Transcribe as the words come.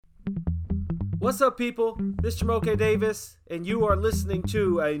What's up, people? This is Jamoke Davis, and you are listening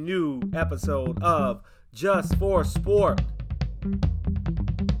to a new episode of Just for Sport.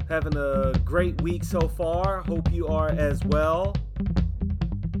 Having a great week so far. Hope you are as well.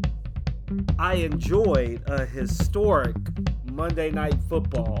 I enjoyed a historic Monday Night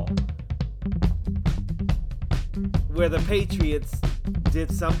Football where the Patriots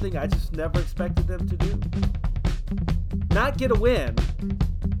did something I just never expected them to do. Not get a win,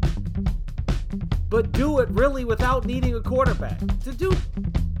 but do it really without needing a quarterback. To do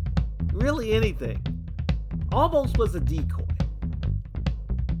really anything. Almost was a decoy.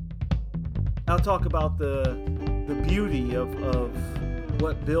 I'll talk about the beauty of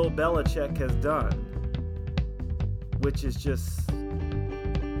what Bill Belichick has done, which is just,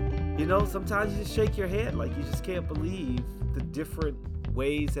 sometimes you just shake your head like you just can't believe the different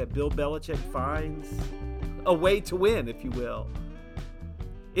ways that Bill Belichick finds a way to win, if you will.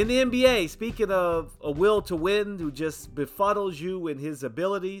 In the NBA, speaking of a will to win who just befuddles you in his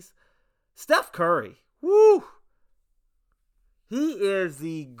abilities, Steph Curry. Woo! He is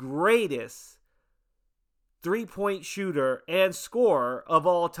the greatest three-point shooter and scorer of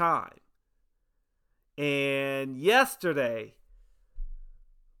all time. And yesterday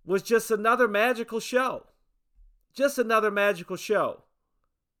was just another magical show. Just another magical show.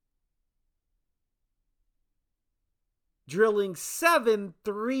 Drilling 7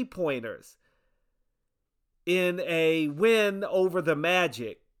 three-pointers in a win over the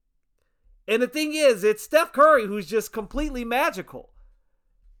Magic. And the thing is, it's Steph Curry who's just completely magical.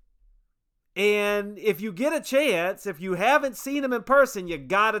 And if you get a chance, if you haven't seen him in person, you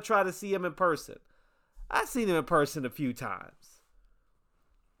gotta try to see him in person. I've seen him in person a few times.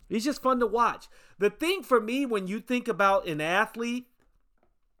 He's just fun to watch. The thing for me, when you think about an athlete,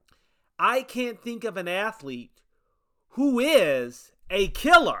 I can't think of an athlete who is a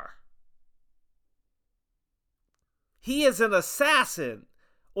killer. He is an assassin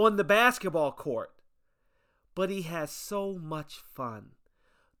on the basketball court, but he has so much fun.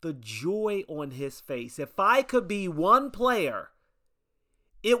 The joy on his face. If I could be one player,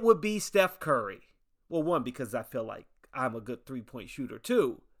 it would be Steph Curry. Well, one, because I feel like I'm a good three-point shooter.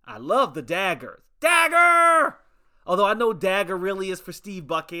 Two, I love the daggers. Dagger! Although I know dagger really is for Steve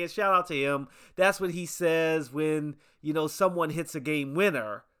Buckhead. Shout out to him. That's what he says when, someone hits a game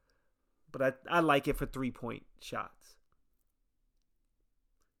winner. But I like it for three-point shots.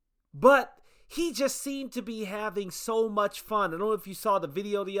 But he just seemed to be having so much fun. I don't know if you saw the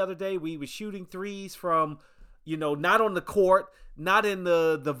video the other day where he was shooting threes from, not on the court, not in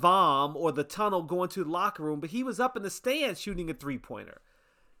the VOM or the tunnel going to the locker room, but he was up in the stands shooting a three-pointer.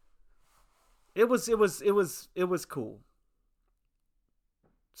 It was cool.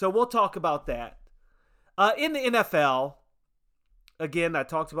 So we'll talk about that. In the NFL, again, I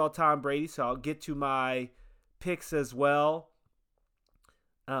talked about Tom Brady, so I'll get to my picks as well.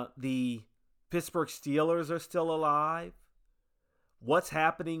 The Pittsburgh Steelers are still alive. What's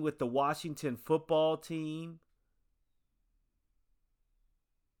happening with the Washington football team?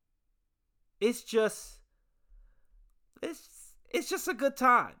 It's just a good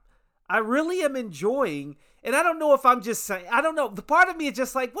time. I really am enjoying, and I don't know if I'm just saying, I don't know. The part of me is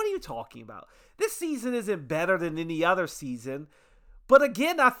just like, what are you talking about? This season isn't better than any other season. But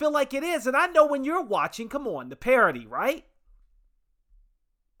again, I feel like it is. And I know when you're watching, come on, the parity, right?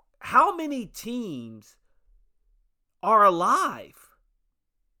 How many teams are alive?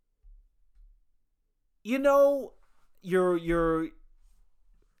 You're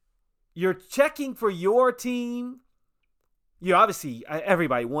checking for your team. Obviously,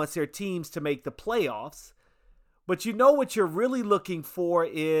 everybody wants their teams to make the playoffs. But what you're really looking for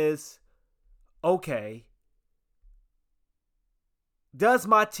is, okay, does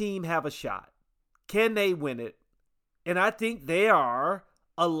my team have a shot? Can they win it? And I think there are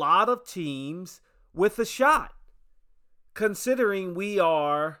a lot of teams with a shot, considering we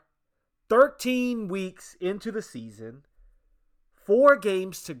are 13 weeks into the season, 4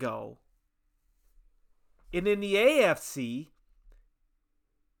 games to go. And in the AFC,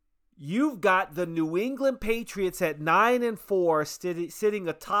 you've got the New England Patriots at 9-4 sitting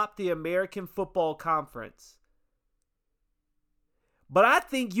atop the American Football Conference. But I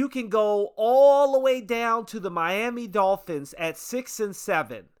think you can go all the way down to the Miami Dolphins at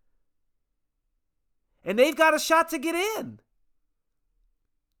 6-7. And they've got a shot to get in.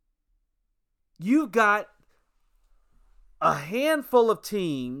 You've got a handful of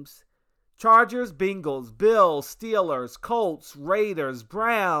teams: Chargers, Bengals, Bills, Steelers, Colts, Raiders,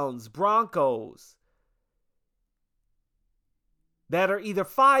 Browns, Broncos, that are either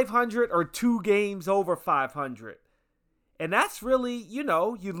 500 or 2 games over 500. And that's really, you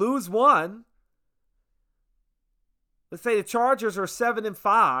lose one, Let's say the Chargers are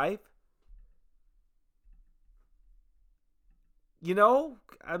 7-5.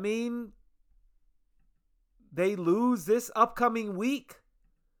 I mean, they lose this upcoming week.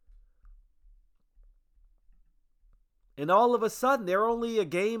 And all of a sudden, they're only a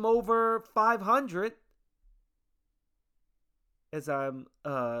game over 500. As I'm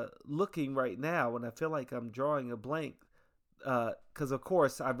looking right now, and I feel like I'm drawing a blank. Because, of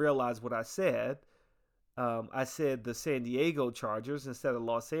course, I realized what I said. I said the San Diego Chargers instead of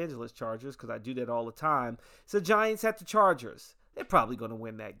Los Angeles Chargers because I do that all the time. It's the Giants at the Chargers. They're probably going to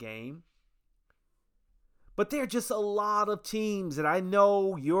win that game. But there are just a lot of teams that I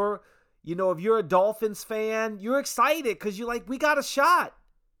know if you're a Dolphins fan, you're excited because you're like, we got a shot.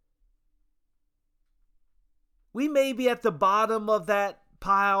 We may be at the bottom of that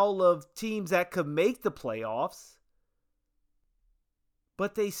pile of teams that could make the playoffs,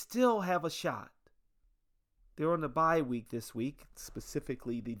 but they still have a shot. They're on the bye week this week,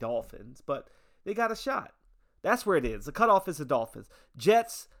 specifically the Dolphins, but they got a shot. That's where it is. The cutoff is the Dolphins.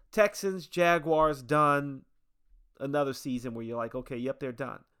 Jets, Texans, Jaguars, done. Another season where you're like, okay, yep, they're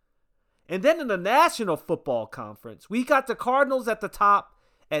done. And then in the National Football Conference, we got the Cardinals at the top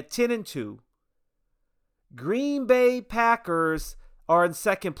at 10-2. Green Bay Packers are in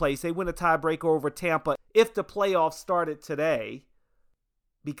second place. They win a tiebreaker over Tampa if the playoffs started today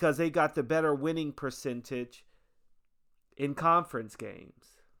because they got the better winning percentage in conference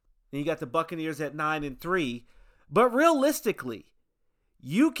games. And you got the Buccaneers at 9-3. But realistically,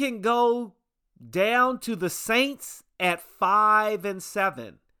 you can go down to the Saints at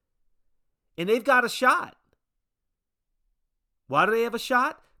 5-7. And they've got a shot. Why do they have a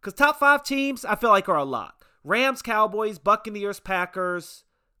shot? Because top 5 teams, I feel like, are a lock. Rams, Cowboys, Buccaneers, Packers,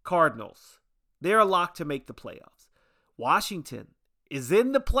 Cardinals. They're a lock to make the playoffs. Washington is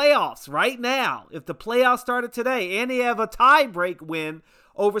in the playoffs right now. If the playoffs started today, and they have a tie-break win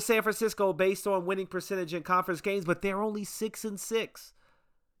over San Francisco based on winning percentage in conference games, but they're only 6-6.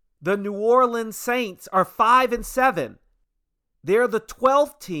 The New Orleans Saints are 5-7. They're the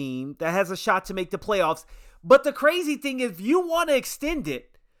 12th team that has a shot to make the playoffs. But the crazy thing is, if you want to extend it,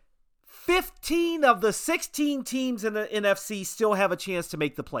 15 of the 16 teams in the NFC still have a chance to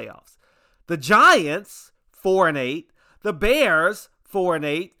make the playoffs. The Giants, 4-8. The Bears,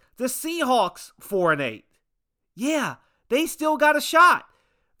 4-8. The Seahawks, 4-8. Yeah, they still got a shot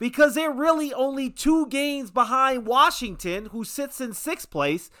because they're really only 2 games behind Washington, who sits in 6th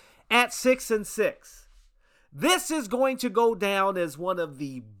place at 6-6. This is going to go down as one of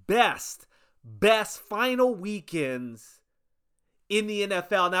the best final weekends in the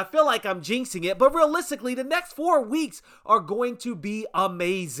NFL. And I feel like I'm jinxing it, but realistically, the next 4 weeks are going to be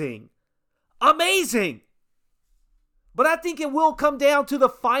amazing. Amazing! But I think it will come down to the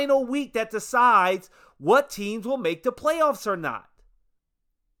final week that decides what teams will make the playoffs or not.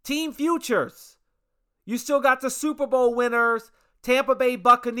 Team futures. You still got the Super Bowl winners, Tampa Bay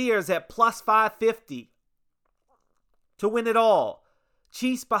Buccaneers at plus 550 to win it all.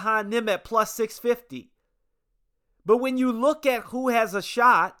 Chiefs behind them at plus 650. But when you look at who has a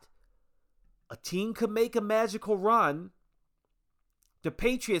shot, a team could make a magical run. The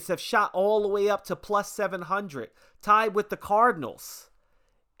Patriots have shot all the way up to plus 700, tied with the Cardinals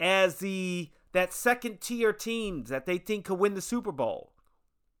as that second tier teams that they think could win the Super Bowl.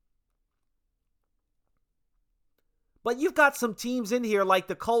 But you've got some teams in here like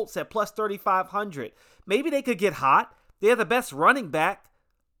the Colts at plus 3,500. Maybe they could get hot. They have the best running back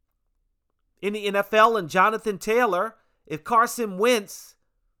in the NFL and Jonathan Taylor. If Carson Wentz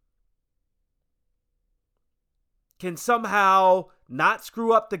can somehow not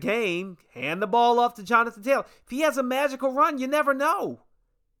screw up the game, hand the ball off to Jonathan Taylor. If he has a magical run, you never know.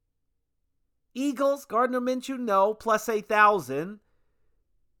 Eagles, Gardner Minshew, no, plus 8,000.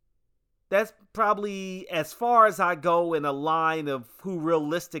 That's probably as far as I go in a line of who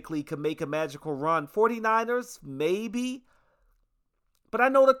realistically can make a magical run. 49ers, maybe. But I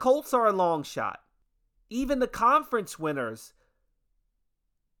know the Colts are a long shot. Even the conference winners.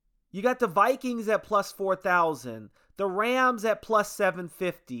 You got the Vikings at plus 4,000. The Rams at plus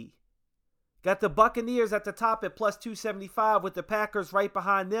 750. Got the Buccaneers at the top at plus 275 with the Packers right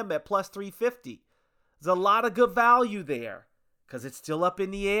behind them at plus 350. There's a lot of good value there because it's still up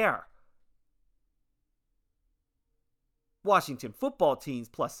in the air. Washington football teams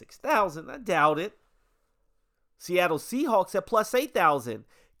plus 6,000. I doubt it. Seattle Seahawks at plus 8,000.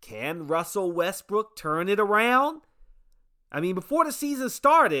 Can Russell Westbrook turn it around? I mean, before the season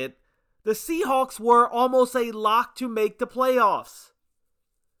started, the Seahawks were almost a lock to make the playoffs.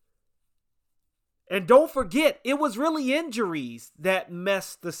 And don't forget, it was really injuries that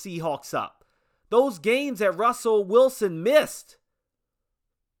messed the Seahawks up. those games that Russell Wilson missed.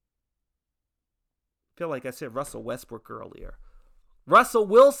 I feel like I said Russell Westbrook earlier. Russell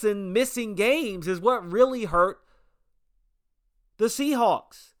Wilson missing games is what really hurt the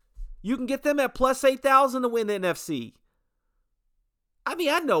Seahawks. You can get them at plus 8,000 to win the NFC. I mean,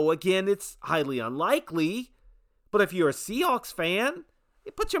 I know, again, it's highly unlikely, but if you're a Seahawks fan,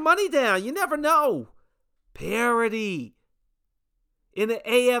 you put your money down. You never know. Parity. In the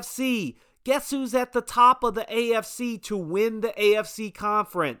AFC, guess who's at the top of the AFC to win the AFC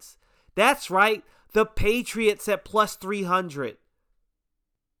conference? That's right, the Patriots at plus 300.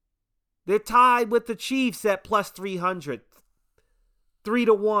 They're tied with the Chiefs at plus 300.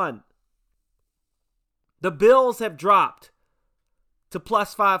 3-1. The Bills have dropped to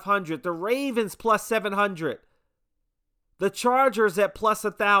plus 500. The Ravens plus 700. The Chargers at plus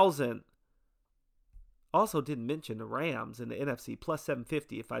 1,000. Also didn't mention the Rams in the NFC plus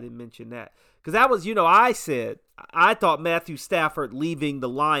 750 if I didn't mention that. Because that was, I thought Matthew Stafford leaving the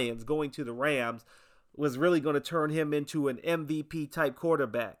Lions, going to the Rams, was really going to turn him into an MVP type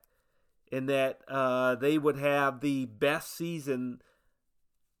quarterback. And that they would have the best season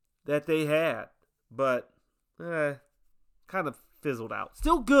that they had. But kind of fizzled out.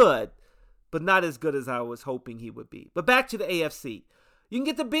 Still good, but not as good as I was hoping he would be. But back to the AFC. You can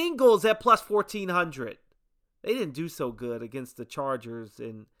get the Bengals at plus 1,400. They didn't do so good against the Chargers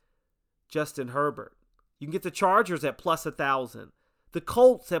and Justin Herbert. You can get the Chargers at plus 1,000. The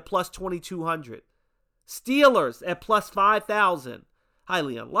Colts at plus 2,200. Steelers at plus 5,000.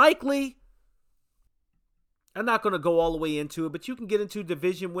 Highly unlikely. I'm not going to go all the way into it, but you can get into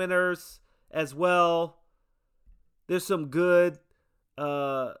division winners as well. There's some good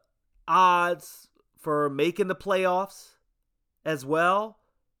odds for making the playoffs as well.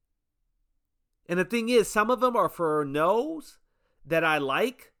 And the thing is, some of them are for no's that I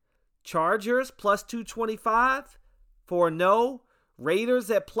like. Chargers plus 225 for a no.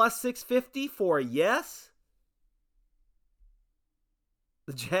 Raiders at plus 650 for a yes.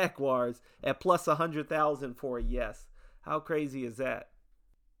 The Jaguars at plus 100,000 for a yes. How crazy is that?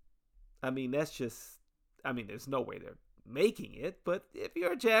 I mean, there's no way they're making it. But if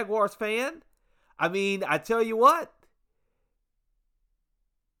you're a Jaguars fan, I tell you what.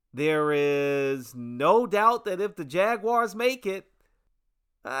 There is no doubt that if the Jaguars make it,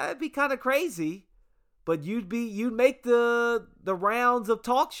 it'd be kind of crazy. But you'd make the rounds of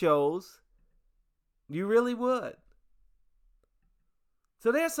talk shows. You really would.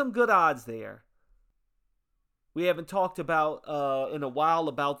 So there's some good odds there. We haven't talked about in a while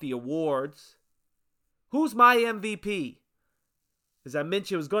about the awards. Who's my MVP? As I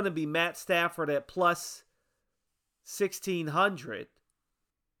mentioned, it was going to be Matt Stafford at plus 1,600.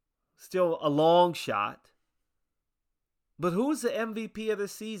 Still a long shot. But who's the MVP of the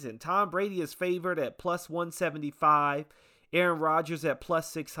season? Tom Brady is favored at plus 175. Aaron Rodgers at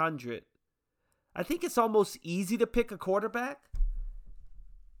plus 600. I think it's almost easy to pick a quarterback.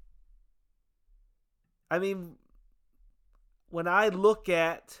 I mean, when I look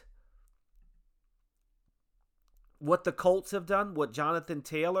at what the Colts have done, what Jonathan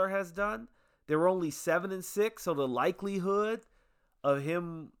Taylor has done, they're only 7-6, so the likelihood of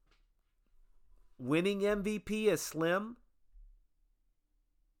him winning MVP is slim.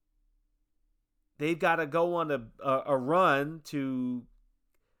 They've got to go on a run to,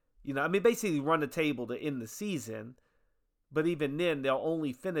 basically run the table to end the season. But even then, they'll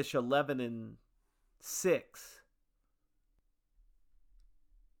only finish 11-6.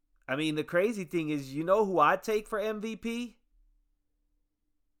 The crazy thing is, you know who I take for MVP?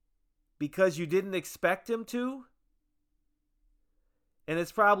 Because you didn't expect him to? And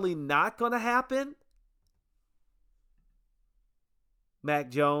it's probably not going to happen?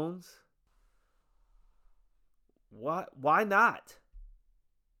 Mac Jones. Why not?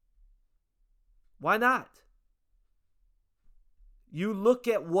 Why not? You look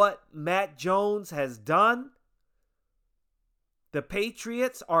at what Mac Jones has done. The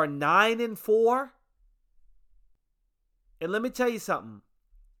Patriots are 9-4. And let me tell you something.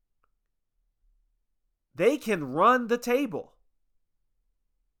 They can run the table.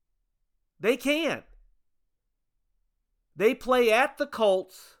 They can. They play at the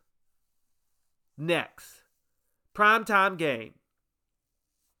Colts next. Primetime game.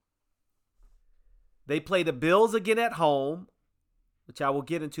 They play the Bills again at home, which I will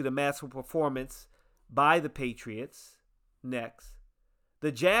get into the massive performance by the Patriots next.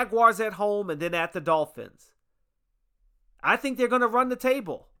 The Jaguars at home and then at the Dolphins. I think they're going to run the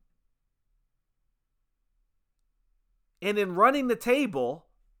table. And in running the table,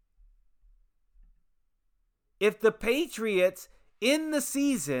 if the Patriots in the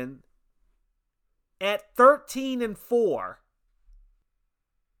season at 13-4.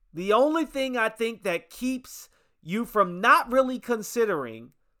 The only thing I think that keeps you from not really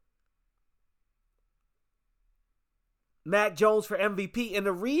considering Mac Jones for MVP, and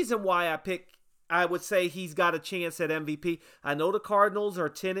the reason why I would say he's got a chance at MVP. I know the Cardinals are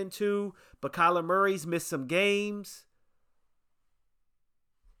 10-2, but Kyler Murray's missed some games.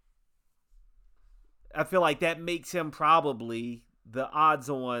 I feel like that makes him probably the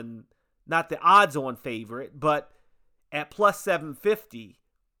odds-on, not the odds-on favorite, but at plus 750.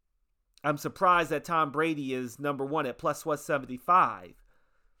 I'm surprised that Tom Brady is number one at plus 175.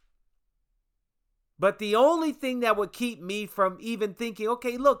 But the only thing that would keep me from even thinking,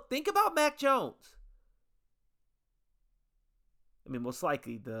 okay, look, think about Mac Jones. I mean, most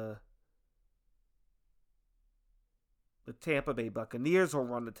likely the Tampa Bay Buccaneers will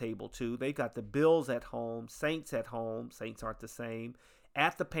run the table too. They got the Bills at home, Saints at home. Saints aren't the same.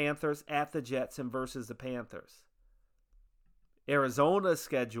 At the Panthers, at the Jets, and versus the Panthers. Arizona's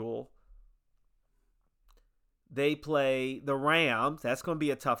schedule, they play the Rams. That's going to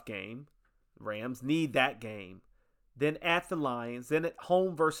be a tough game. Rams need that game. Then at the Lions, then at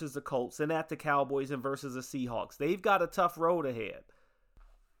home versus the Colts, then at the Cowboys and versus the Seahawks. They've got a tough road ahead.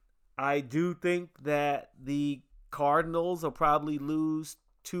 I do think that the Cardinals will probably lose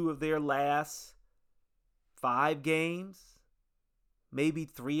 2 of their last 5 games. Maybe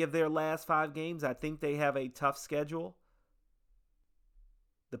 3 of their last 5 games. I think they have a tough schedule.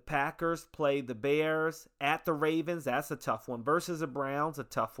 The Packers play the Bears at the Ravens. That's a tough one. Versus the Browns, a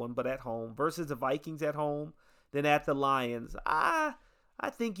tough one, but at home. Versus the Vikings at home. Then at the Lions. I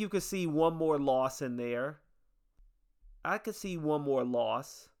think you could see one more loss in there. I could see one more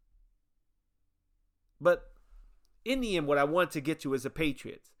loss. But in the end, what I want to get to is the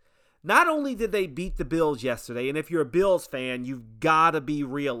Patriots. Not only did they beat the Bills yesterday, and if you're a Bills fan, you've got to be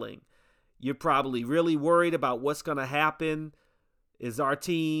reeling. You're probably really worried about what's going to happen. Is our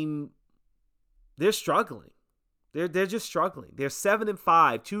team, they're struggling. They're just struggling. They're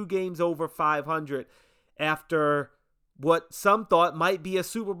 7-5, 2 games over 500 after what some thought might be a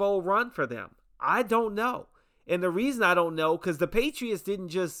Super Bowl run for them. I don't know. And the reason I don't know, because the Patriots didn't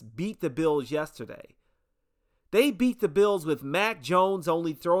just beat the Bills yesterday. They beat the Bills with Mac Jones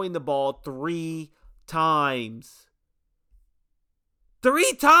only throwing the ball 3 times.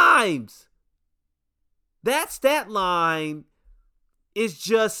 3 times! That stat line is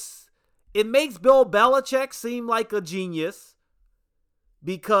just, it makes Bill Belichick seem like a genius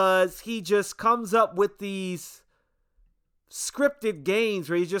because he just comes up with these scripted games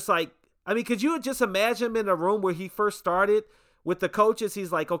where he's just like, I mean, could you just imagine him in a room where he first started with the coaches?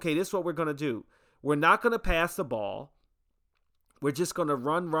 He's like, okay, this is what we're going to do. We're not going to pass the ball. We're just going to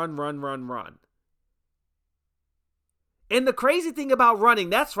run. And the crazy thing about running,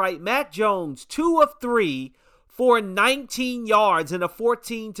 that's right, Mac Jones, 2 of 3 for 19 yards in a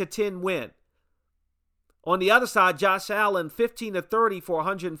 14-10 win. On the other side, Josh Allen, 15 of 30 for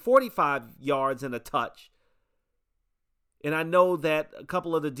 145 yards and a touch. And I know that a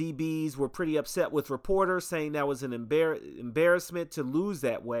couple of the DBs were pretty upset with reporters saying that was an embarrassment to lose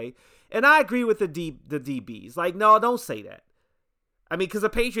that way. And I agree with the DBs. Like, no, don't say that. I mean, because the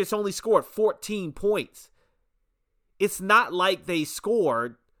Patriots only scored 14 points. It's not like they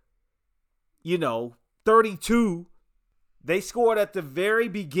scored, 32. They scored at the very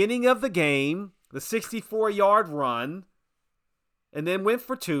beginning of the game, the 64-yard run, and then went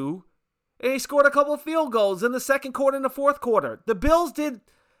for 2. And they scored a couple of field goals in the second quarter and the fourth quarter. The Bills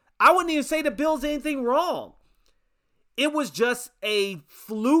I wouldn't even say the Bills did anything wrong. It was just a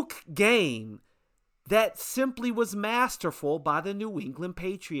fluke game that simply was masterful by the New England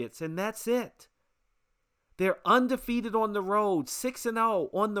Patriots, and that's it. They're undefeated on the road, 6-0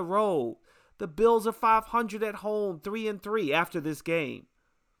 on the road. The Bills are 500 at home, 3-3 after this game.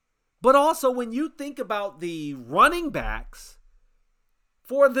 But also, when you think about the running backs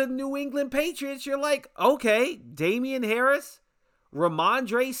for the New England Patriots, you're like, okay, Damian Harris,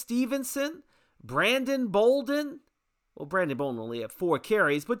 Ramondre Stevenson, Brandon Bolden. Well, Brandon Bolden only had 4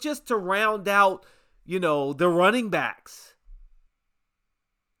 carries, but just to round out, the running backs.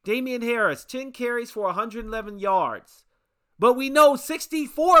 Damian Harris, 10 carries for 111 yards. But we know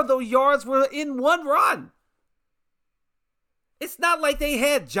 64 of those yards were in one run. It's not like they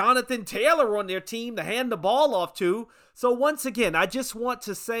had Jonathan Taylor on their team to hand the ball off to. So once again, I just want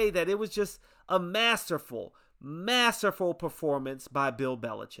to say that it was just a masterful performance by Bill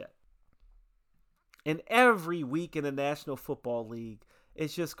Belichick. And every week in the National Football League,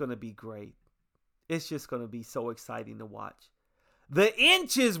 it's just going to be great. It's just going to be so exciting to watch. The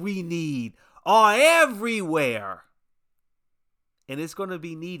inches we need are everywhere. And it's going to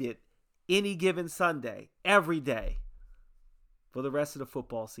be needed any given Sunday, every day for the rest of the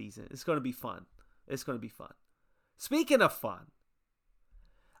football season. It's going to be fun. It's going to be fun. Speaking of fun,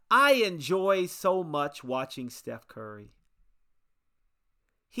 I enjoy so much watching Steph Curry.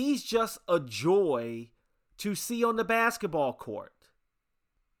 He's just a joy to see on the basketball court.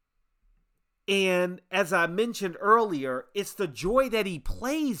 And as I mentioned earlier, it's the joy that he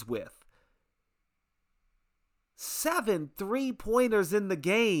plays with. 7 3-pointers in the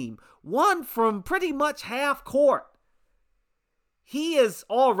game, one from pretty much half court. He has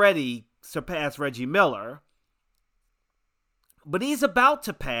already surpassed Reggie Miller, but he's about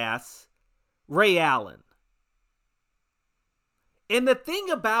to pass Ray Allen. And the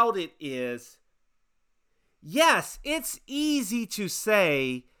thing about it is, yes, it's easy to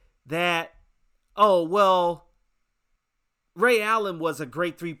say that, oh, well, Ray Allen was a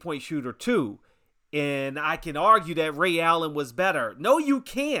great three-point shooter too. And I can argue that Ray Allen was better. No, you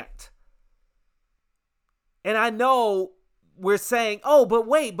can't. And I know we're saying, oh, but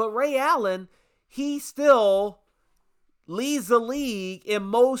wait, but Ray Allen, he still leads the league in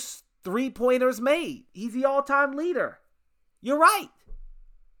most three-pointers made. He's the all-time leader. You're right.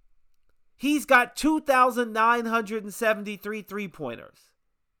 He's got 2,973 three-pointers.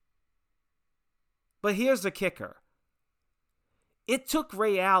 But here's the kicker. It took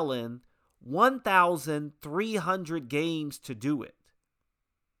Ray Allen 1,300 games to do it.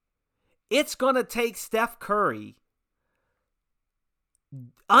 It's going to take Steph Curry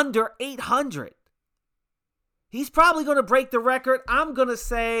under 800. He's probably going to break the record. I'm going to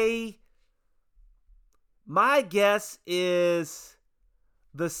say, my guess is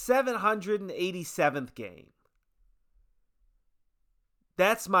the 787th game.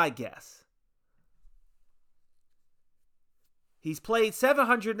 That's my guess. He's played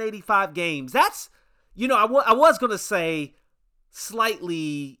 785 games. That's, I was going to say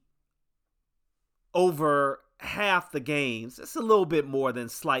slightly over half the games. It's a little bit more than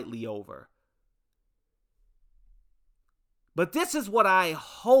slightly over. But this is what I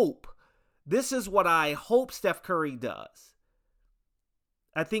hope. This is what I hope Steph Curry does.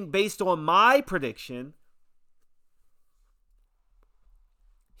 I think based on my prediction,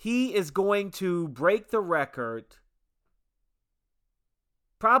 he is going to break the record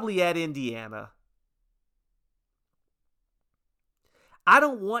probably at Indiana. I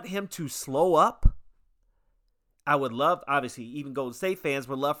don't want him to slow up. I would love, obviously, even Golden State fans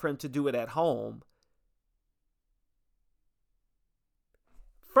would love for him to do it at home.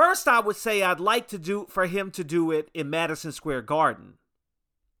 First, I would say I'd like for him to do it in Madison Square Garden.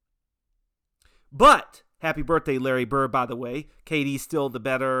 But, happy birthday, Larry Bird, by the way. KD's still the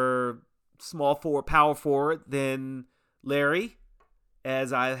better small forward, power forward than Larry,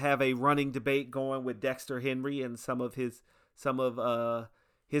 as I have a running debate going with Dexter Henry and some of his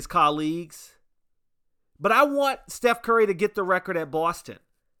colleagues. But I want Steph Curry to get the record at Boston,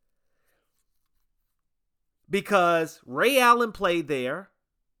 because Ray Allen played there,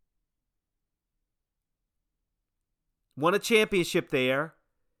 won a championship there,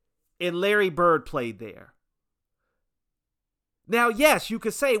 and Larry Bird played there. Now, yes, you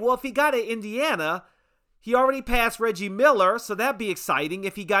could say, well, if he got it at Indiana, he already passed Reggie Miller, so that'd be exciting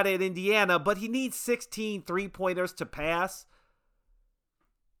if he got it at Indiana, but he needs 16 three-pointers to pass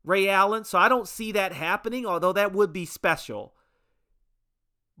Ray Allen, so I don't see that happening, although that would be special.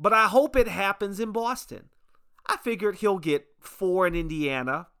 But I hope it happens in Boston. I figured he'll get 4 in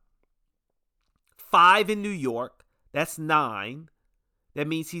Indiana, 5 in New York. That's 9. That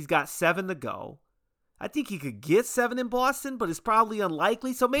means he's got 7 to go. I think he could get 7 in Boston, but it's probably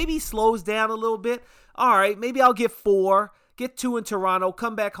unlikely. So maybe he slows down a little bit. All right, maybe I'll get 4, get 2 in Toronto,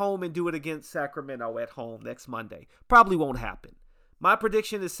 come back home and do it against Sacramento at home next Monday. Probably won't happen. My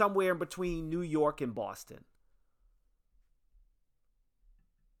prediction is somewhere in between New York and Boston.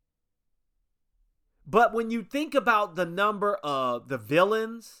 But when you think about the number of the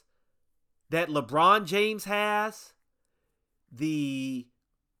villains that LeBron James has, the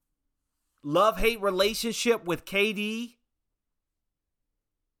love-hate relationship with KD,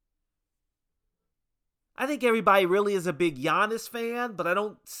 I think everybody really is a big Giannis fan, but I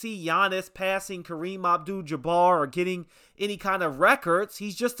don't see Giannis passing Kareem Abdul-Jabbar or getting any kind of records.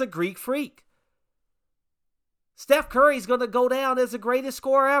 He's just a Greek freak. Steph Curry's going to go down as the greatest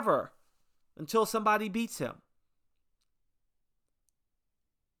scorer ever until somebody beats him.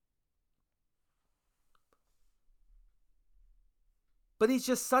 But he's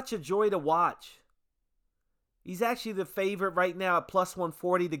just such a joy to watch. He's actually the favorite right now at plus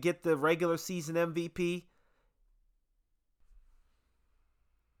 140 to get the regular season MVP.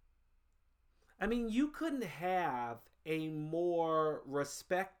 I mean, you couldn't have a more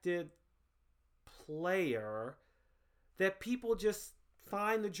respected player that people just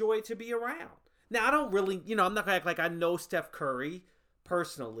find the joy to be around. Now, I don't really, I'm not going to act like I know Steph Curry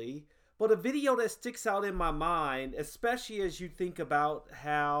personally, but a video that sticks out in my mind, especially as you think about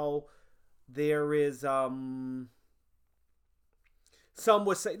how there is, some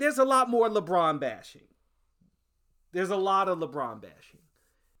would say, there's a lot more LeBron bashing. There's a lot of LeBron bashing.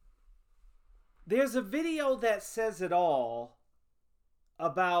 There's a video that says it all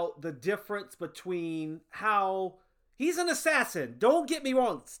about the difference between how he's an assassin. Don't get me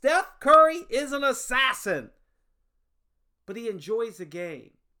wrong. Steph Curry is an assassin. But he enjoys the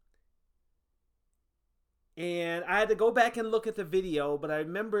game. And I had to go back and look at the video, but I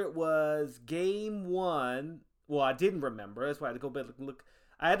remember it was game 1. Well, I didn't remember. That's why I had to go back and look.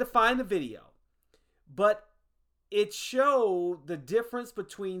 I had to find the video. But it showed the difference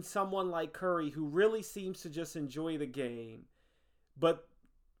between someone like Curry, who really seems to just enjoy the game, but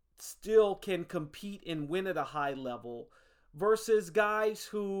still can compete and win at a high level, versus guys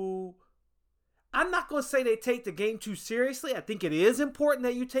who, I'm not going to say they take the game too seriously. I think it is important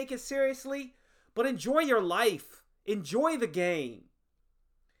that you take it seriously, but enjoy your life. Enjoy the game.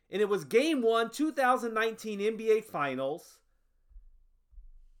 And it was game 1, 2019 NBA Finals.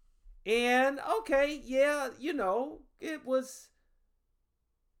 And, okay, yeah, it was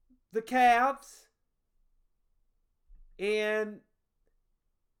the Cavs. And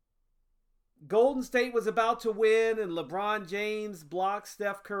Golden State was about to win, and LeBron James blocked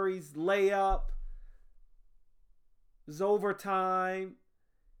Steph Curry's layup. It was overtime.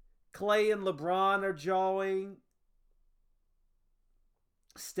 Clay and LeBron are jawing.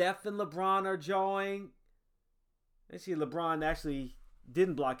 Steph and LeBron are jawing. Actually, LeBron actually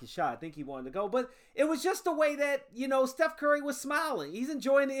didn't block his shot. I think he wanted to go. But it was just the way that, Steph Curry was smiling. He's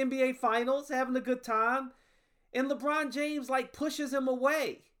enjoying the NBA Finals, having a good time. And LeBron James, pushes him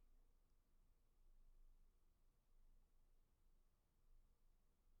away.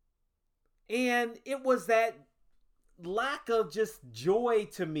 And it was that lack of just joy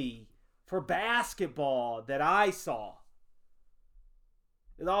to me for basketball that I saw.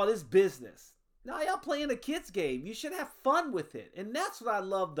 And all this business. Now, y'all playing a kid's game. You should have fun with it. And that's what I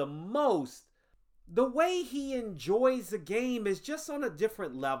love the most. The way he enjoys the game is just on a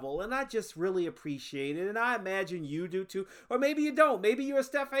different level. And I just really appreciate it. And I imagine you do too. Or maybe you don't. Maybe you're a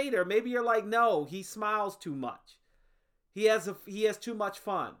Steph hater. Maybe you're like, no, he smiles too much. He has too much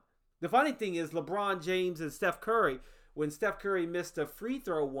fun. The funny thing is LeBron James and Steph Curry, when Steph Curry missed a free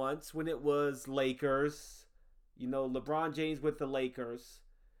throw once when it was Lakers, LeBron James with the Lakers,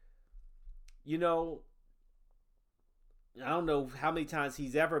 I don't know how many times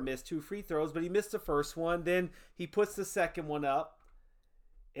he's ever missed 2 free throws, but he missed the first one. Then he puts the second one up.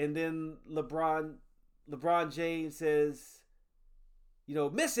 And then LeBron James says,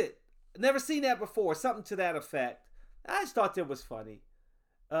 miss it. Never seen that before. Something to that effect. I just thought that was funny.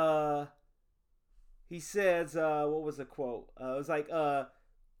 He says, what was the quote? It was like,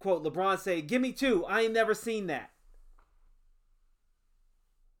 quote, LeBron say, give me 2. I ain't never seen that.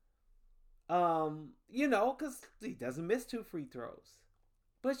 Because he doesn't miss 2 free throws.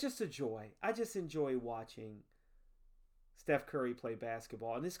 But it's just a joy. I just enjoy watching Steph Curry play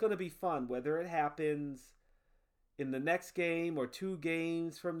basketball. And it's going to be fun, whether it happens in the next game or 2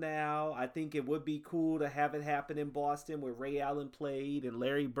 games from now. I think it would be cool to have it happen in Boston where Ray Allen played and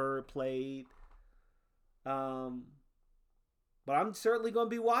Larry Bird played. But I'm certainly going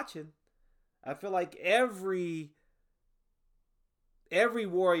to be watching. I feel like every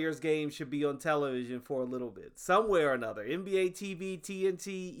Warriors game should be on television for a little bit, somewhere or another. NBA TV,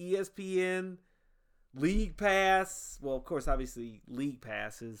 TNT, ESPN, League Pass. Well, of course, obviously, League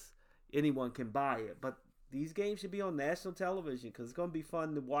Pass is anyone can buy it. But these games should be on national television because it's going to be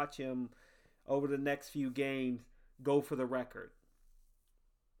fun to watch him over the next few games go for the record.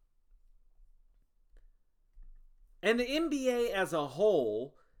 And the NBA as a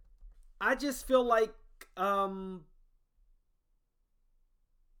whole, I just feel like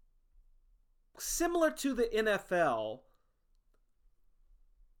similar to the NFL,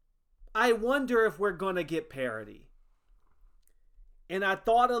 I wonder if we're going to get parity. And I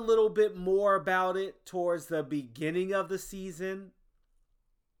thought a little bit more about it towards the beginning of the season.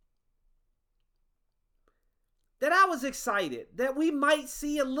 That I was excited that we might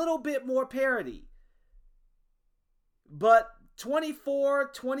see a little bit more parity. But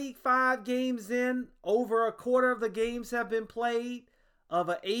 24, 25 games in, over a quarter of the games have been played of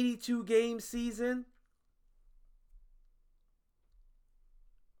an 82-game season.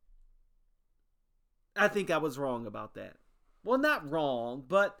 I think I was wrong about that. Well, not wrong,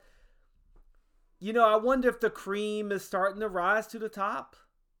 but, I wonder if the cream is starting to rise to the top.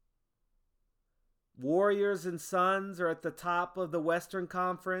 Warriors and Suns are at the top of the Western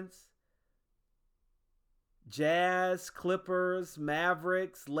Conference. Jazz, Clippers,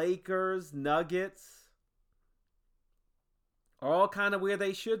 Mavericks, Lakers, Nuggets are all kind of where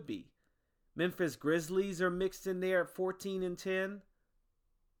they should be. Memphis Grizzlies are mixed in there at 14 and 10.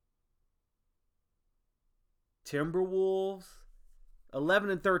 Timberwolves 11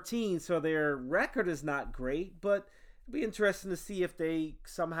 and 13, so their record is not great, but it'll be interesting to see if they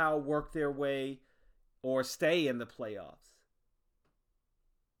somehow work their way or stay in the playoffs.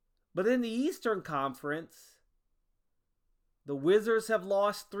 But in the Eastern Conference, the Wizards have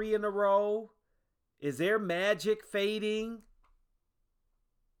lost 3 in a row. Is their magic fading?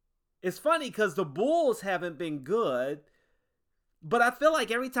 It's funny because the Bulls haven't been good, but I feel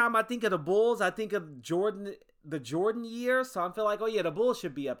like every time I think of the Bulls, I think of the Jordan year. So I feel like, oh yeah, the Bulls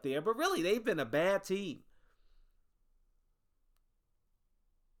should be up there. But really, they've been a bad team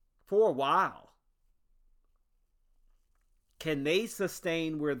for a while. Can they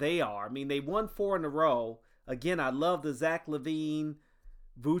sustain where they are? I mean, they won 4 in a row. Again, I love the Zach LaVine,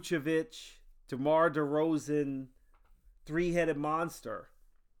 Vucevic, DeMar DeRozan, three-headed monster.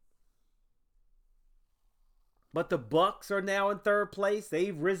 But the Bucks are now in third place.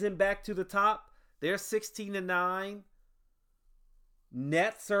 They've risen back to the top. They're 16 and 9.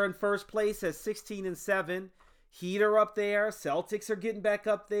 Nets are in first place at 16 and 7. Heat are up there. Celtics are getting back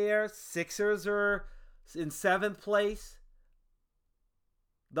up there. Sixers are in 7th place.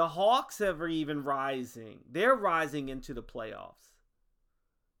 The Hawks are even rising. They're rising into the playoffs.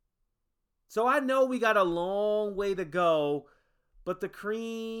 So I know we got a long way to go, but the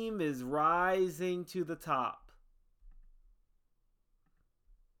cream is rising to the top.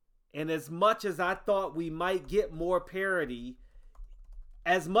 And as much as I thought we might get more parity,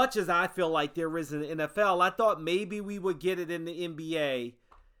 as much as I feel like there is in the NFL, I thought maybe we would get it in the NBA.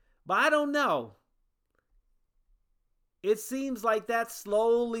 But I don't know. It seems like that's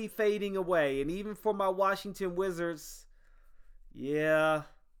slowly fading away. And even for my Washington Wizards, yeah,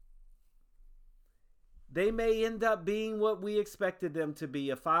 they may end up being what we expected them to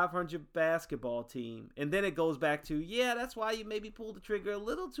be, a 500 basketball team. And then it goes back to, yeah, that's why you maybe pulled the trigger a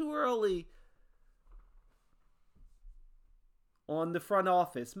little too early on the front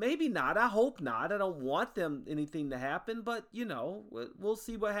office. Maybe not. I hope not. I don't want them anything to happen, but, you know, we'll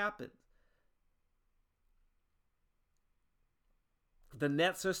see what happens. The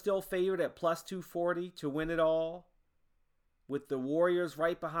Nets are still favored at plus 240 to win it all, with the Warriors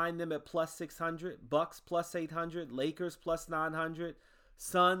right behind them at plus 600, Bucks plus 800, Lakers plus 900,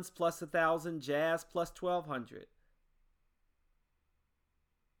 Suns plus 1,000, Jazz plus 1,200.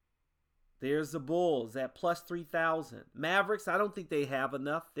 There's the Bulls at plus 3,000. Mavericks, I don't think they have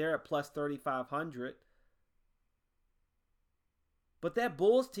enough. They're at plus 3,500. But that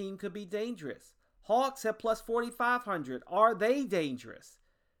Bulls team could be dangerous. Hawks at plus 4,500. Are they dangerous?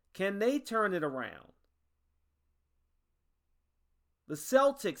 Can they turn it around? The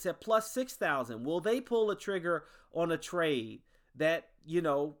Celtics at plus 6,000. Will they pull a trigger on a trade that, you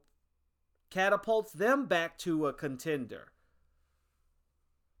know, catapults them back to a contender?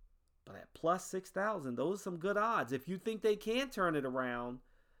 But at plus 6,000, those are some good odds. If you think they can turn it around,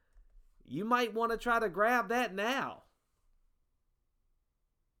 you might want to try to grab that now.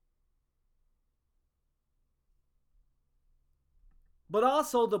 But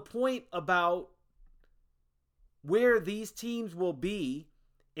also the point about where these teams will be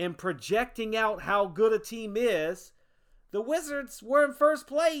and projecting out how good a team is, the Wizards were in first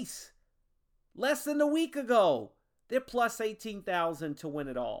place less than a week ago. They're plus 18,000 to win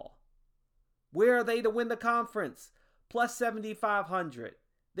it all. Where are they to win the conference? Plus 7,500.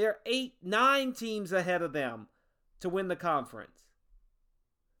 There are 9 teams ahead of them to win the conference.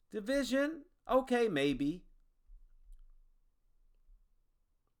 Division? Okay, maybe.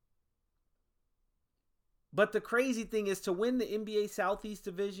 But the crazy thing is, to win the NBA Southeast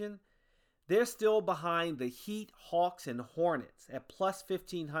Division, they're still behind the Heat, Hawks, and Hornets at plus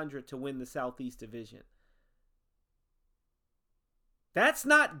 1,500 to win the Southeast Division. That's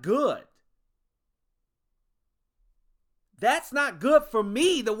not good. That's not good for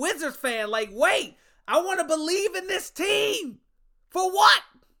me, the Wizards fan. Like, wait, I want to believe in this team. For what?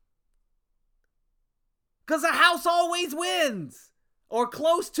 Because the house always wins. Or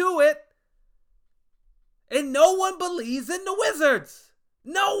close to it. And no one believes in the Wizards.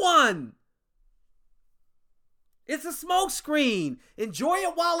 No one. It's a smokescreen. Enjoy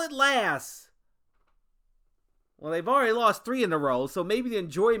it while it lasts. Well, they've already lost 3 in a row, so maybe the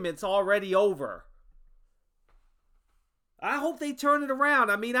enjoyment's already over. I hope they turn it around.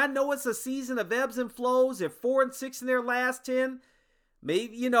 I mean, I know it's a season of ebbs and flows. They're 4-6 in their last 10.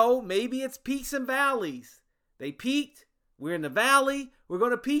 Maybe it's peaks and valleys. They peaked. We're in the valley. We're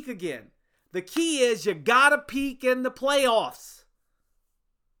going to peak again. The key is you got to peak in the playoffs.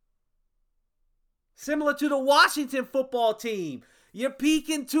 Similar to the Washington football team. You're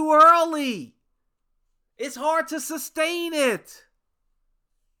peaking too early. It's hard to sustain it.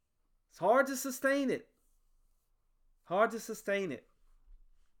 It's hard to sustain it. Hard to sustain it.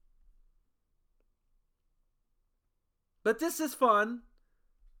 But this is fun.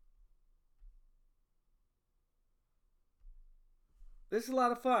 This is a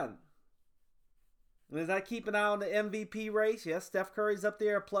lot of fun. And as I keep an eye on the MVP race, yes, Steph Curry's up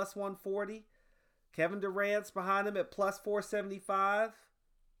there at plus 140. Kevin Durant's behind him at plus 475.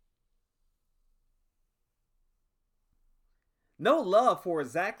 No love for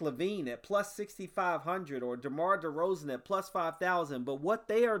Zach LaVine at plus 6,500 or DeMar DeRozan at plus 5,000, but what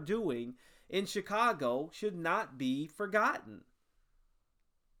they are doing in Chicago should not be forgotten.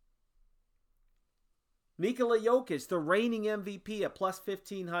 Nikola Jokic, the reigning MVP, at plus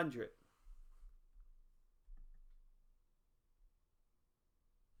 1,500.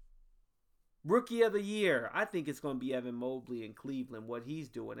 Rookie of the Year, I think it's going to be Evan Mobley in Cleveland, what he's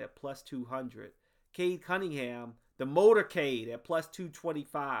doing at plus 200. Cade Cunningham, the motorcade, at plus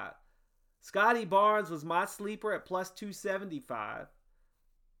 225. Scotty Barnes was my sleeper at plus 275.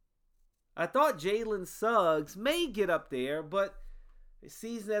 I thought Jalen Suggs may get up there, but his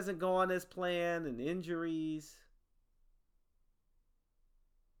season hasn't gone as planned and injuries.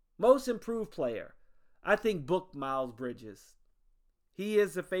 Most improved player, I think book Miles Bridges. He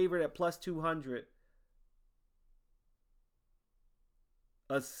is the favorite at plus 200.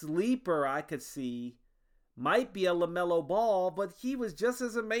 A sleeper I could see might be a LaMelo Ball, but he was just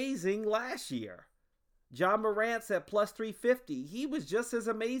as amazing last year. John Morant's at plus 350. He was just as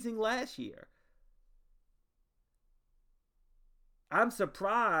amazing last year. I'm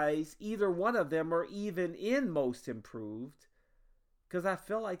surprised either one of them are even in most improved because I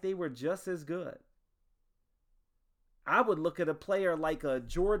feel like they were just as good. I would look at a player like a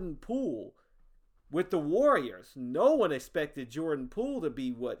Jordan Poole with the Warriors. No one expected Jordan Poole to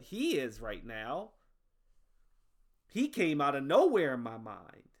be what he is right now. He came out of nowhere in my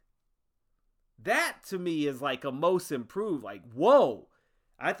mind. That to me is like a most improved. Like, whoa.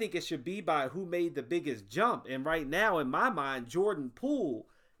 I think it should be by who made the biggest jump. And right now, in my mind, Jordan Poole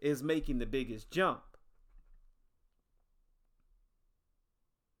is making the biggest jump.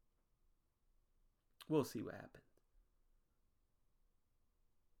 We'll see what happens.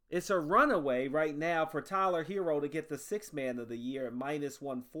 It's a runaway right now for Tyler Hero to get the Sixth Man of the Year at minus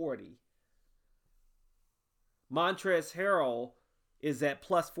 140. Montrezl Harrell is at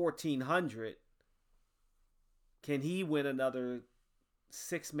plus 1,400. Can he win another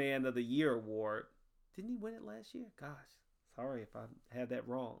Sixth Man of the Year award? Didn't he win it last year? Gosh, sorry if I had that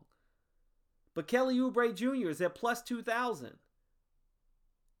wrong. But Kelly Oubre Jr. is at plus 2,000.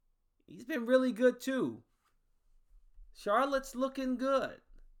 He's been really good too. Charlotte's looking good.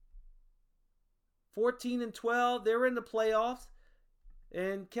 14-12, they're in the playoffs.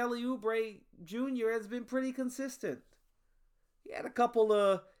 And Kelly Oubre Jr. has been pretty consistent. He had a couple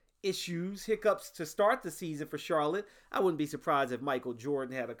of issues, hiccups to start the season for Charlotte. I wouldn't be surprised if Michael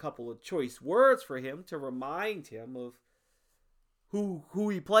Jordan had a couple of choice words for him to remind him of who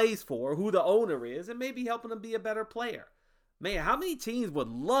he plays for, who the owner is, and maybe helping him be a better player. Man, how many teams would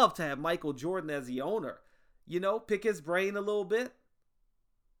love to have Michael Jordan as the owner? Pick his brain a little bit.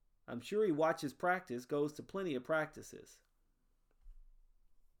 I'm sure he watches practice, goes to plenty of practices.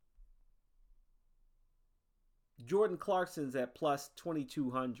 Jordan Clarkson's at plus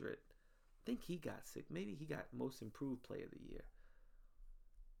 2,200. I think he got sick. Maybe he got most improved player of the year.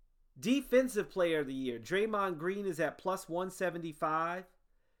 Defensive player of the year. Draymond Green is at plus 175.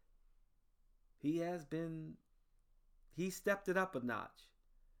 He stepped it up a notch.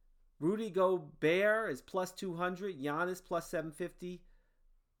 Rudy Gobert is plus 200. Giannis plus 750.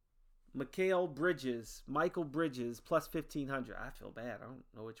 Michael Bridges plus 1,500. I feel bad. I don't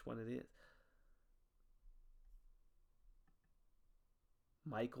know which one it is.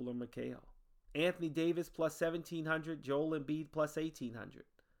 Michael or Mikhail. Anthony Davis plus 1,700. Joel Embiid plus 1,800.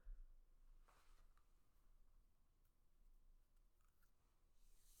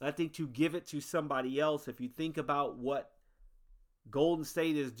 I think to give it to somebody else, if you think about what Golden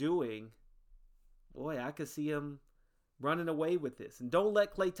State is doing, boy, I could see him running away with this. And don't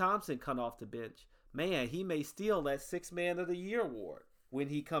let Klay Thompson come off the bench. Man, he may steal that Sixth Man of the Year award when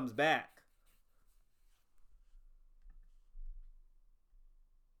he comes back.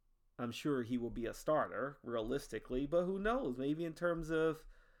 I'm sure he will be a starter, realistically, but who knows? Maybe in terms of,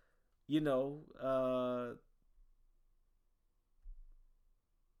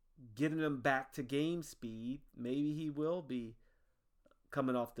 getting him back to game speed, maybe he will be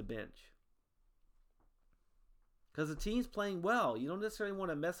coming off the bench. Because the team's playing well. You don't necessarily want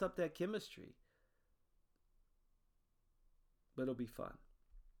to mess up that chemistry. But it'll be fun.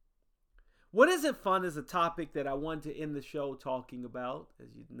 What isn't fun is a topic that I wanted to end the show talking about. As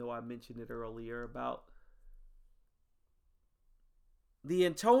you know, I mentioned it earlier about the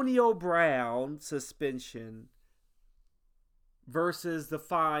Antonio Brown suspension versus the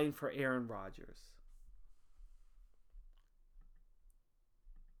fine for Aaron Rodgers.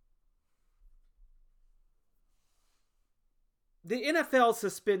 The NFL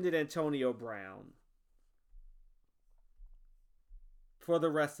suspended Antonio Brown for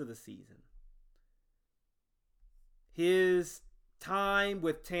the rest of the season. His time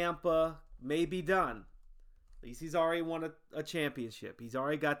with Tampa may be done. At least he's already won a championship. He's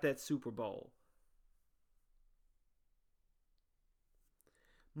already got that Super Bowl.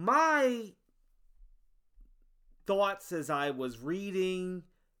 My thoughts as I was reading,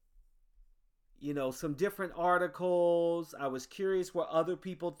 some different articles, I was curious what other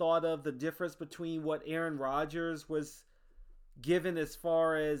people thought of the difference between what Aaron Rodgers was given as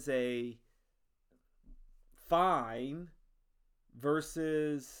far as a fine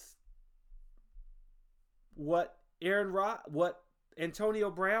versus what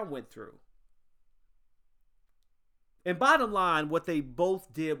Antonio Brown went through. And bottom line, what they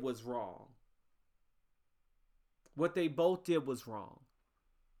both did was wrong. What they both did was wrong.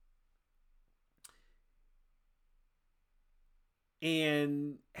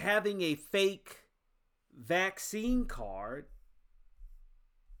 And having a fake vaccine card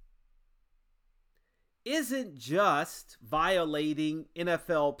isn't just violating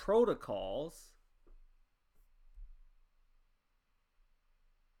NFL protocols,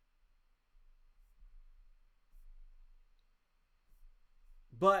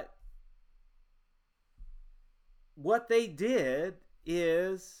 but what they did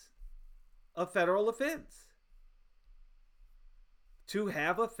is a federal offense to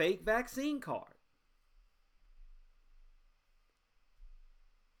have a fake vaccine card.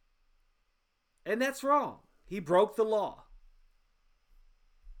 And that's wrong. He broke the law.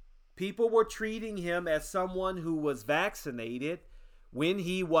 People were treating him as someone who was vaccinated when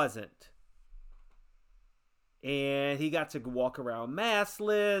he wasn't. And he got to walk around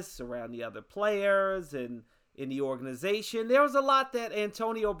maskless around the other players and in the organization. There was a lot that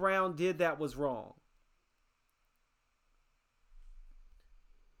Antonio Brown did that was wrong.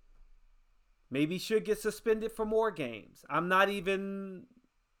 Maybe he should get suspended for more games. I'm not even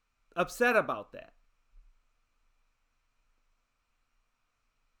upset about that.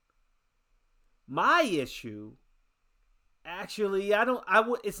 My issue, actually,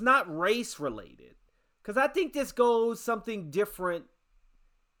 it's not race related. Because I think this goes something different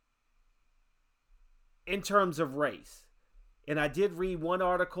in terms of race. And I did read one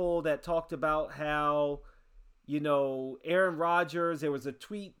article that talked about how, Aaron Rodgers, there was a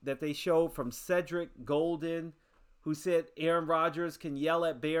tweet that they showed from Cedric Golden, who said Aaron Rodgers can yell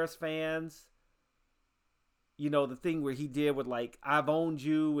at Bears fans. The thing where he did with I've owned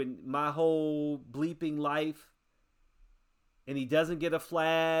you and my whole bleeping life. And he doesn't get a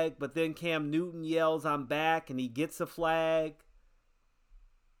flag, but then Cam Newton yells, I'm back, and he gets a flag.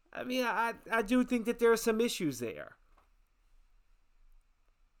 I mean, I do think that there are some issues there.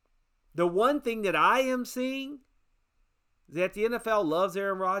 The one thing that I am seeing is that the NFL loves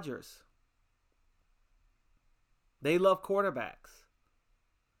Aaron Rodgers. They love quarterbacks.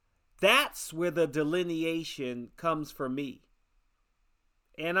 That's where the delineation comes for me.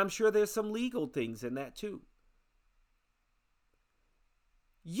 And I'm sure there's some legal things in that too.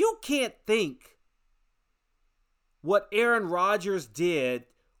 You can't think what Aaron Rodgers did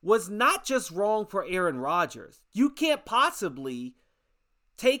was not just wrong for Aaron Rodgers. You can't possibly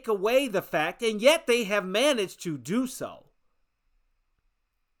take away the fact, and yet they have managed to do so.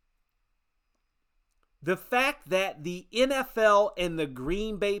 The fact that the NFL and the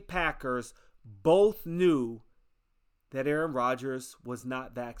Green Bay Packers both knew that Aaron Rodgers was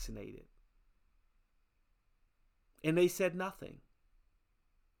not vaccinated. And they said nothing.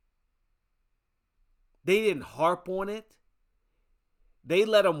 They didn't harp on it. They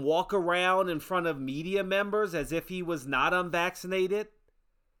let him walk around in front of media members as if he was not unvaccinated.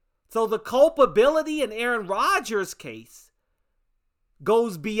 So the culpability in Aaron Rodgers' case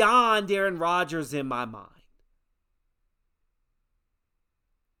goes beyond Aaron Rodgers in my mind.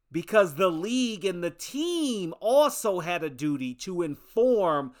 Because the league and the team also had a duty to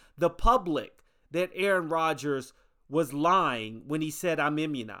inform the public that Aaron Rodgers was lying when he said, I'm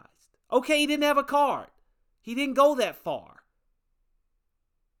immunized. Okay, he didn't have a card. He didn't go that far.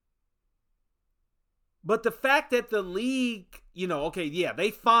 But the fact that the league,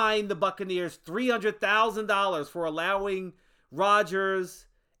 they fined the Buccaneers $300,000 for allowing Rodgers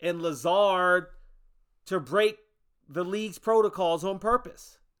and Lazard to break the league's protocols on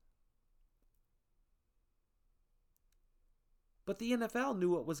purpose. But the NFL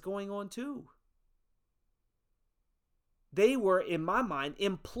knew what was going on too. They were, in my mind,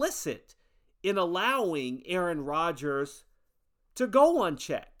 implicit in allowing Aaron Rodgers to go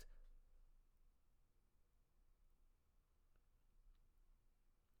unchecked.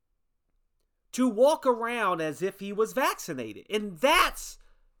 To walk around as if he was vaccinated. And that's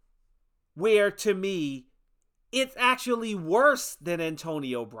where, to me, it's actually worse than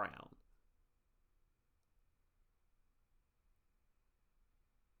Antonio Brown.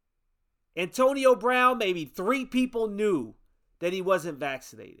 Antonio Brown, maybe 3 people knew that he wasn't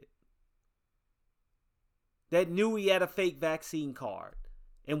vaccinated. That knew he had a fake vaccine card.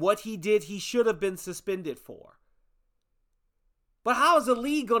 And what he did, he should have been suspended for. But how is the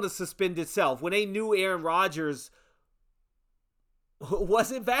league going to suspend itself when they knew Aaron Rodgers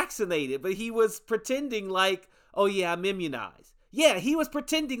wasn't vaccinated, but he was pretending like, oh yeah, I'm immunized. Yeah, he was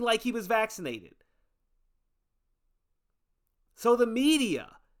pretending like he was vaccinated. So the media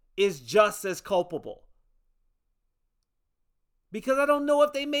is just as culpable. Because I don't know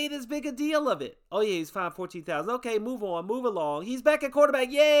if they made as big a deal of it. Oh yeah, he's fined $14,000. Okay, move on, move along. He's back at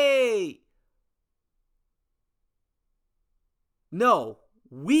quarterback. Yay! No,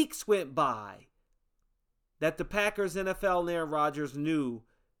 weeks went by that the Packers, NFL, and Aaron Rodgers knew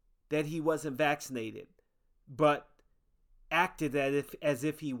that he wasn't vaccinated, but acted as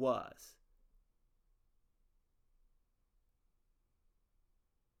if he was.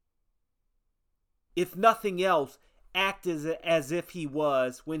 If nothing else, acted as if he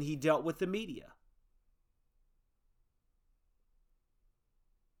was when he dealt with the media.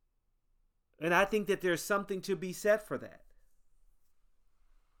 And I think that there's something to be said for that.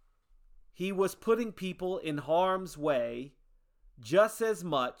 He was putting people in harm's way just as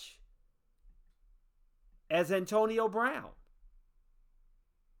much as Antonio Brown.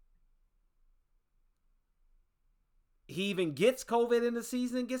 He even gets COVID in the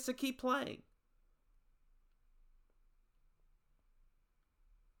season and gets to keep playing.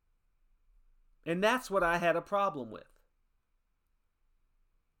 And that's what I had a problem with.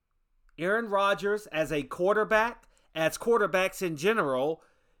 Aaron Rodgers as a quarterback, as quarterbacks in general,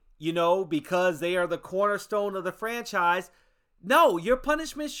 because they are the cornerstone of the franchise. No, your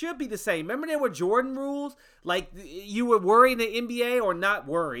punishment should be the same. Remember there were Jordan rules? Like you were worried in the NBA, or not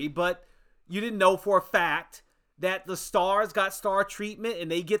worry, but you didn't know for a fact that the stars got star treatment and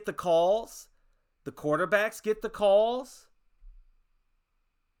they get the calls. The quarterbacks get the calls.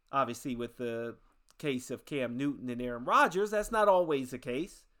 Obviously, with the case of Cam Newton and Aaron Rodgers, that's not always the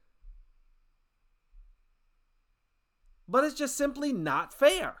case. But it's just simply not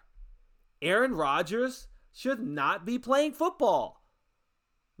fair. Aaron Rodgers should not be playing football.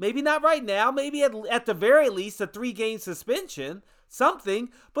 Maybe not right now. Maybe at the very least a 3-game suspension, something.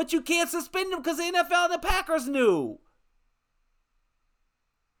 But you can't suspend him because the NFL and the Packers knew.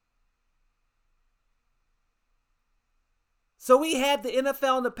 So we had the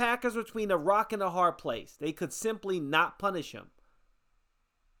NFL and the Packers between a rock and a hard place. They could simply not punish him.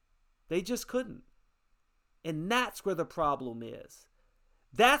 They just couldn't. And that's where the problem is.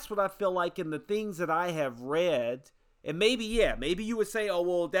 That's what I feel like in the things that I have read. And maybe you would say, oh,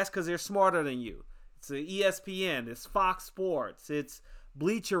 well, that's because they're smarter than you. It's ESPN, it's Fox Sports, it's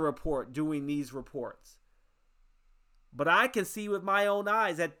Bleacher Report doing these reports. But I can see with my own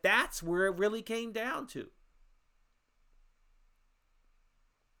eyes that that's where it really came down to.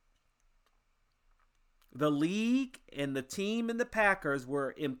 The league and the team and the Packers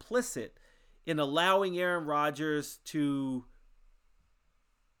were implicit in allowing Aaron Rodgers to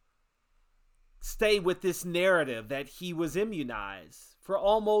stay with this narrative that he was immunized for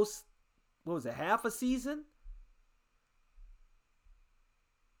almost, half a season?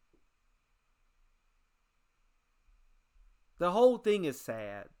 The whole thing is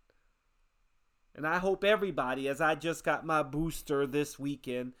sad. And I hope everybody, as I just got my booster this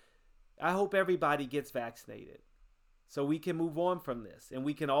weekend, I hope everybody gets vaccinated so we can move on from this and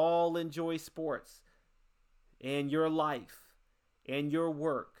we can all enjoy sports and your life and your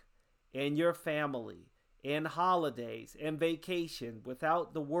work and your family and holidays and vacation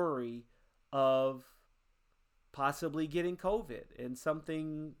without the worry of possibly getting COVID and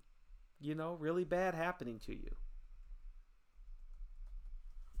something, really bad happening to you.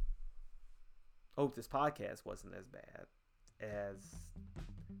 Hope this podcast wasn't as bad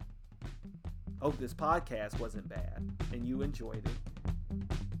and you enjoyed it.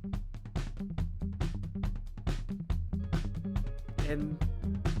 And,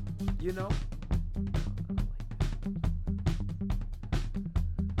 you know,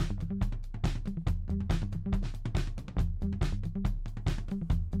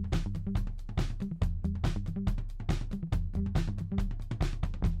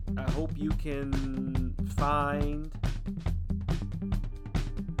 I hope you can find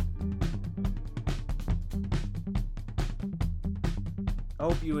I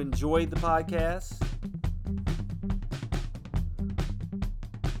hope you enjoyed the podcast.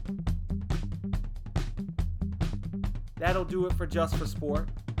 That'll do it for Just for Sport.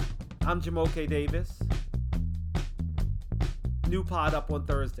 I'm Jamoke Davis. New pod up on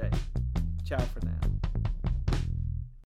Thursday. Ciao for now.